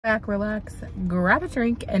Back, relax, grab a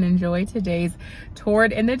drink, and enjoy today's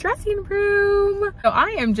Torrid in the dressing room. So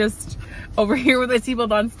I am just over here with my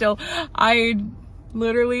seatbelt on still. I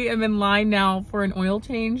literally am in line now for an oil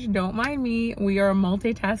change. Don't mind me. We are a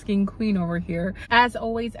multitasking queen over here. As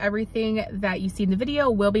always, everything that you see in the video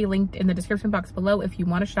will be linked in the description box below if you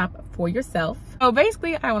want to shop for yourself. So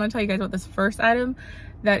basically, I want to tell you guys about this first item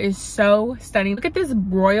that is so stunning. Look at this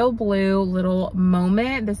royal blue little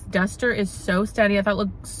moment. This duster is so stunning. I thought it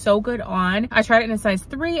looked so good on. I tried it in a size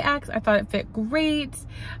 3X. I thought it fit great.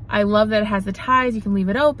 I love that it has the ties. You can leave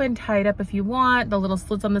it open, tie it up if you want. The little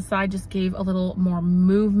slits on the side just gave a little more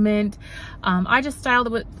movement. I just styled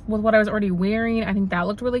it with what I was already wearing. I think that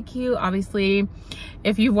looked really cute. Obviously,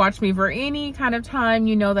 if you've watched me for any kind of time,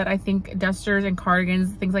 you know that I think dusters and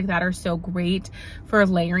cardigans, things like that, are so great for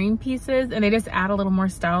layering pieces, and they just add a little more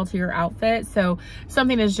style to your outfit. So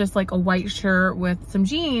something is just like a white shirt with some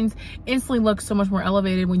jeans instantly looks so much more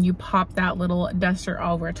elevated when you pop that little duster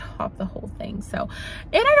over top the whole thing. So, and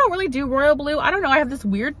I don't really do royal blue. I don't know, I have this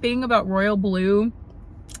weird thing about royal blue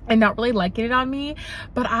and not really liking it on me,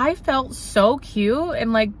 but I felt so cute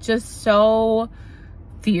and like just so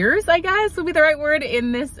fierce, I guess would be the right word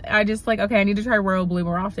in this. I just like, okay, I need to try royal blue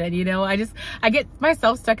more often, you know. I get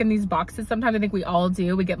myself stuck in these boxes sometimes. I think we all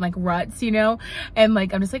do. We get in like ruts, you know, and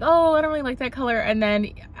like I'm just like, oh, I don't really like that color, and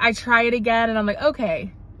then I try it again and I'm like,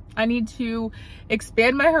 okay, I need to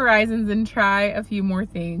expand my horizons and try a few more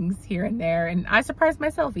things here and there. And I surprised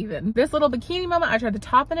myself even. This little bikini moment, I tried the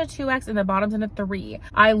top in a 2X and the bottoms in a 3.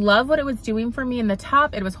 I love what it was doing for me in the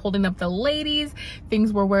top. It was holding up the ladies.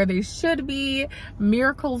 Things were where they should be.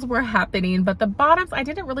 Miracles were happening. But the bottoms, I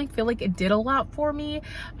didn't really feel like it did a lot for me.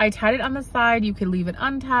 I tied it on the side. You could leave it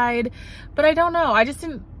untied. But I don't know. I just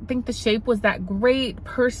didn't think the shape was that great.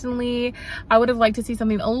 Personally, I would have liked to see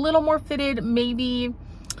something a little more fitted. Maybe,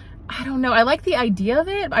 I don't know. I like the idea of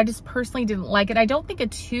it. I just personally didn't like it. I don't think a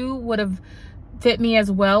 2 would have fit me as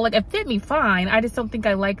well. Like, it fit me fine. I just don't think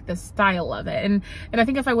I like the style of it. And I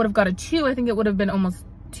think if I would have got a 2, I think it would have been almost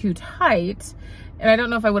too tight. And I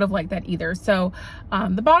don't know if I would have liked that either. So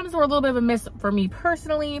the bottoms were a little bit of a miss for me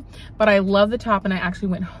personally, but I love the top, and I actually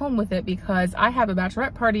went home with it because I have a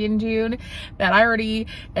bachelorette party in June that I already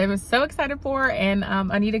am so excited for, and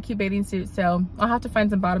I need a cute bathing suit. So I'll have to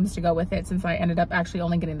find some bottoms to go with it since I ended up actually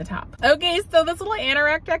only getting the top. Okay, so this little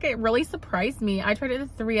anorak jacket really surprised me. I tried it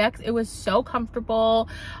at the 3X. It was so comfortable.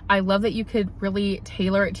 I love that you could really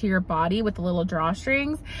tailor it to your body with the little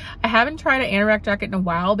drawstrings. I haven't tried an anorak jacket in a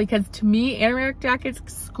while because to me, anorak jackets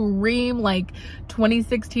scream like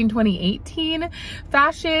 2016, 2018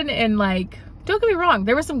 fashion. And like, don't get me wrong,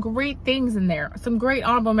 there were some great things in there, some great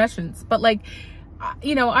honorable mentions, but like,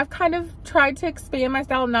 you know, I've kind of tried to expand my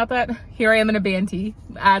style. Not that here I am in a band tee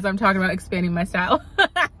as I'm talking about expanding my style.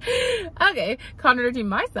 Okay, contradicting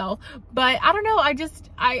myself, but I don't know.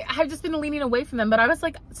 I have just been leaning away from them, but I was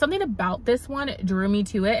like, something about this one drew me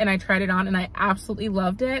to it, and I tried it on and I absolutely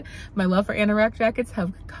loved it. My love for anorak jackets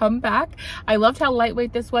have come back. I loved how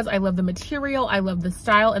lightweight this was. I love the material. I love the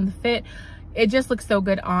style and the fit. It just looks so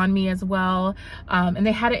good on me as well. And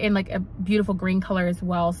they had it in like a beautiful green color as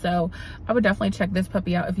well. So I would definitely check this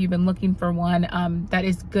puppy out if you've been looking for one that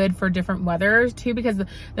is good for different weathers too, because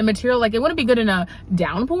the material, like, it wouldn't be good in a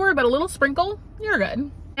downpour, but a little sprinkle, you're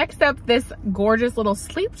good. Next up, this gorgeous little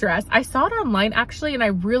sleep dress. I saw it online actually, and I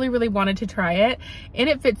really, really wanted to try it, and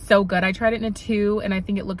it fits so good. I tried it in a 2, and I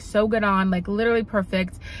think it looks so good on, like literally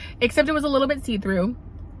perfect, except it was a little bit see-through.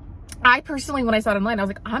 I personally, when I saw it online, I was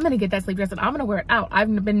like, I'm gonna get that sleep dress and I'm gonna wear it out.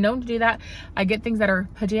 I've been known to do that. I get things that are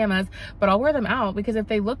pajamas, but I'll wear them out because if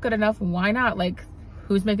they look good enough, why not? Like,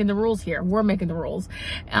 who's making the rules here? We're making the rules.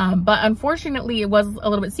 But unfortunately, it was a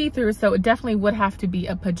little bit see-through, so it definitely would have to be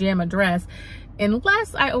a pajama dress.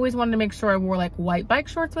 Unless I always wanted to make sure I wore like white bike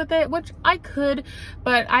shorts with it, which I could,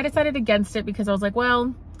 but I decided against it because I was like,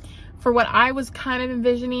 well, for what I was kind of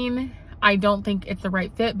envisioning, I don't think it's the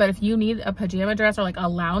right fit. But if you need a pajama dress or like a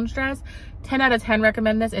lounge dress, 10 out of 10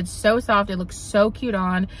 recommend this. It's so soft. It looks so cute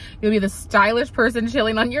on. You'll be the stylish person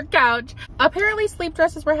chilling on your couch. Apparently sleep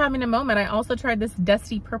dresses were having a moment. I also tried this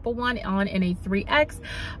dusty purple one on in a 3X.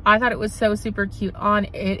 I thought it was so super cute on.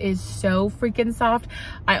 It is so freaking soft.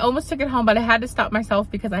 I almost took it home, but I had to stop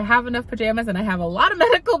myself because I have enough pajamas and I have a lot of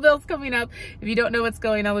medical bills coming up. If you don't know what's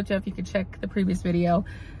going on with Jeff, you can check the previous video.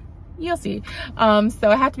 You'll see. So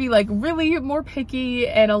I have to be like really more picky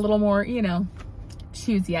and a little more, you know,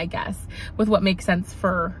 choosy, I guess, with what makes sense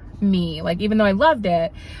for me. Like, even though I loved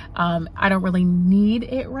it, I don't really need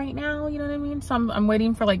it right now, you know what I mean? So I'm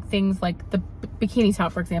waiting for like things like the bikini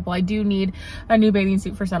top, for example. I do need a new bathing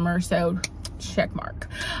suit for summer, so check mark.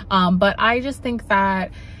 But I just think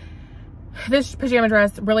that this pajama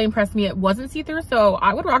dress really impressed me. It wasn't see-through, so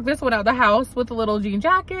I would rock this one out the house with a little jean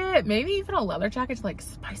jacket, maybe even a leather jacket to like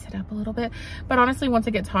spice it up a little bit. But honestly, once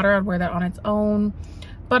it gets hotter, I'd wear that on its own.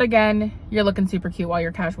 But again, you're looking super cute while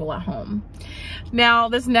you're casual at home. Now,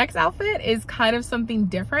 this next outfit is kind of something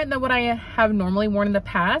different than what I have normally worn in the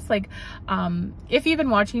past. Like, if you've been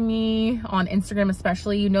watching me on Instagram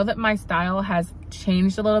especially, you know that my style has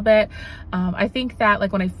changed a little bit. I think that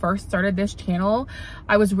like when I first started this channel,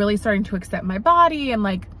 I was really starting to accept my body, and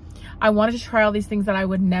like I wanted to try all these things that I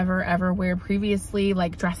would never ever wear previously,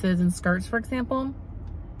 like dresses and skirts, for example.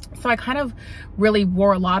 So I kind of really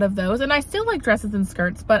wore a lot of those, and I still like dresses and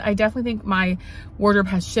skirts, but I definitely think my wardrobe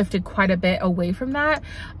has shifted quite a bit away from that,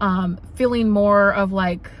 feeling more of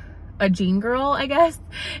like a jean girl, I guess.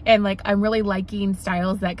 And like I'm really liking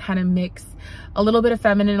styles that kind of mix a little bit of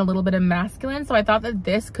feminine, a little bit of masculine. So I thought that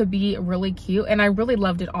this could be really cute, and I really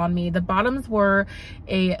loved it on me. The bottoms were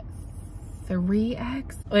a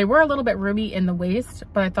 3X. They were a little bit roomy in the waist,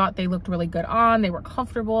 but I thought they looked really good on. They were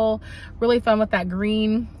comfortable, really fun with that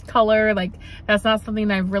green color. Like that's not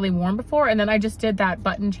something I've really worn before. And then I just did that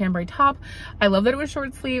button chambray top. I love that it was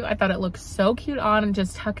short sleeve. I thought it looked so cute on and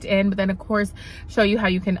just tucked in, but then of course show you how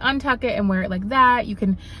you can untuck it and wear it like that. You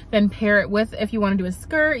can then pair it with, if you want to do a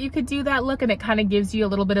skirt, you could do that look, and it kind of gives you a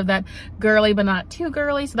little bit of that girly but not too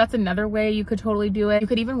girly. So that's another way you could totally do it. You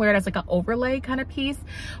could even wear it as like an overlay kind of piece,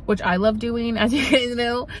 which I love doing. As you guys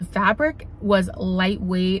know, the fabric was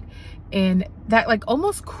lightweight and that like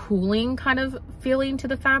almost cooling kind of feeling to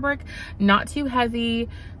the fabric, not too heavy.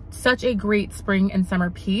 Such a great spring and summer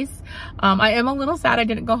piece. I am a little sad I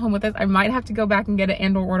didn't go home with this. I might have to go back and get it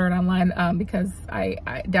and or order it online, because I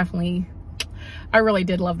really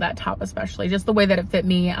did love that top, especially just the way that it fit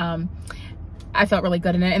me. I felt really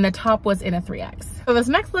good in it, and the top was in a 3X. So this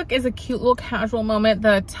next look is a cute little casual moment.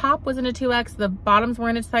 The top was in a 2X, the bottoms were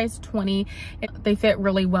in a size 20. They fit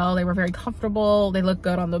really well. They were very comfortable. They look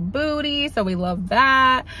good on the booty, so we love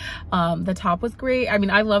that. The top was great. I mean,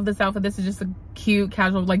 I love this outfit. This is just a cute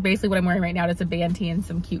casual, like basically what I'm wearing right now. It's a band tee and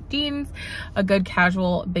some cute jeans, a good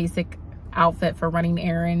casual basic outfit for running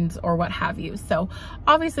errands or what have you. So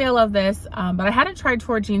obviously I love this, but I hadn't tried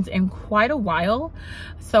Torrid jeans in quite a while,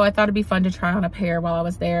 so I thought it'd be fun to try on a pair while I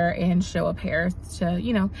was there and show a pair to,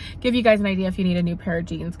 you know, give you guys an idea if you need a new pair of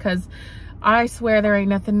jeans, because I swear there ain't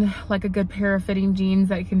nothing like a good pair of fitting jeans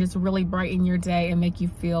that can just really brighten your day and make you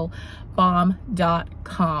feel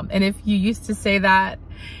bomb.com. And if you used to say that,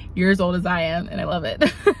 you're as old as I am, and I love it.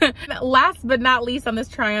 Last but not least on this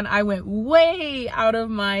try-on, I went way out of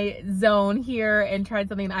my zone here and tried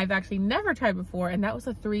something I've actually never tried before, and that was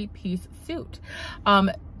a 3-piece suit.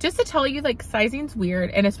 Just to tell you, like, sizing's weird,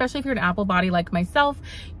 and especially if you're an apple body like myself,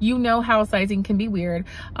 you know how sizing can be weird.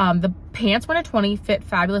 The pants were in a 20, fit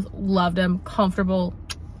fabulous, loved them, comfortable,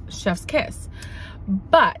 chef's kiss.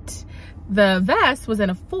 But the vest was in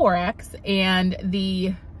a 4X, and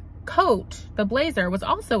the coat, the blazer, was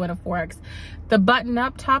also in a 4X. The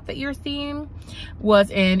button-up top that you're seeing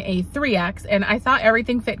was in a 3X, and I thought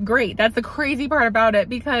everything fit great. That's the crazy part about it,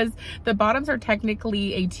 because the bottoms are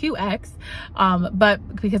technically a 2X,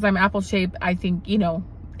 but because I'm apple shaped, I think, you know,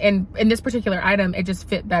 in this particular item, it just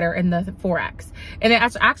fit better in the 4X. And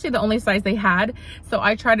it's actually the only size they had. So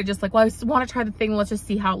I tried to just like, well, I just want to try the thing. Let's just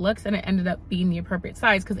see how it looks. And it ended up being the appropriate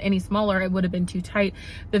size, because any smaller, it would have been too tight.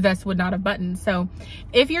 The vest would not have buttoned. So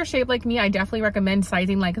if you're shaped like me, I definitely recommend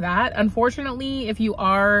sizing like that. Unfortunately, if you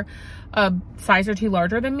are a size or two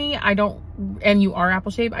larger than me, and you are apple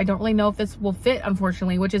shaped, I don't really know if this will fit,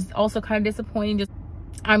 unfortunately, which is also kind of disappointing. Just,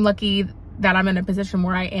 I'm lucky that I'm in a position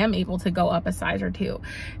where I am able to go up a size or two.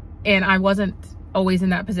 And I wasn't always in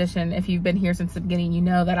that position. If you've been here since the beginning, you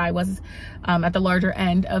know that I was at the larger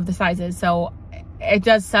end of the sizes. So it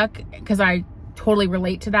does suck, because I totally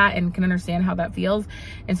relate to that and can understand how that feels.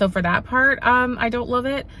 And so for that part, I don't love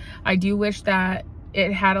it. I do wish that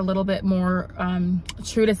it had a little bit more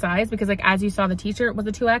true to size, because like as you saw, the t-shirt was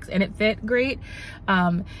a 2X and it fit great,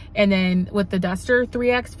 and then with the duster,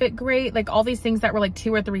 3X fit great. Like all these things that were like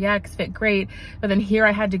 2 or 3X fit great, but then here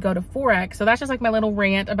I had to go to 4X. So that's just like my little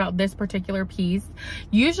rant about this particular piece.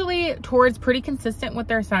 Usually Torrid's pretty consistent with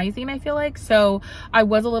their sizing, I feel like, so I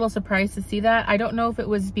was a little surprised to see that. I don't know if it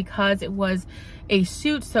was because it was a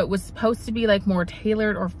suit, so it was supposed to be like more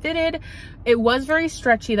tailored or fitted. It was very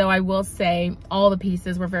stretchy though, I will say. All the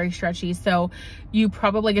pieces were very stretchy, so you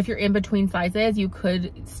probably, if you're in between sizes, you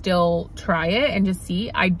could still try it and just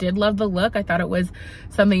see. I did love the look. I thought it was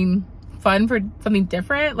something fun for something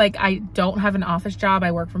different. Like, I don't have an office job,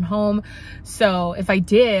 I work from home, so if I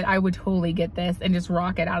did, I would totally get this and just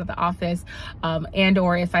rock it out of the office. And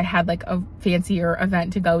or if I had like a fancier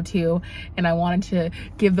event to go to and I wanted to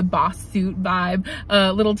give the boss suit vibe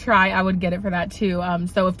a little try, I would get it for that too.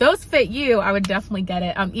 So if those fit you, I would definitely get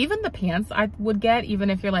it. Even the pants I would get, even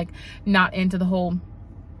if you're like not into the whole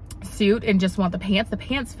suit and just want the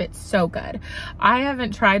pants fit so good. I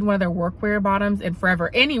haven't tried one of their workwear bottoms in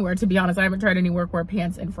forever, anywhere, to be honest. I haven't tried any workwear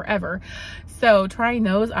pants in forever, so trying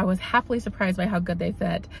those, I was happily surprised by how good they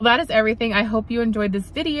fit. Well, that is everything. I hope you enjoyed this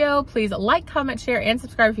video. Please like, comment, share, and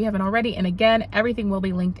subscribe if you haven't already. And again, everything will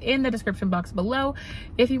be linked in the description box below.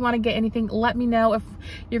 If you want to get anything, let me know if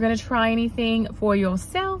you're going to try anything for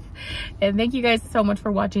yourself. And thank you guys so much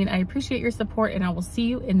for watching. I appreciate your support, and I will see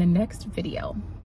you in the next video.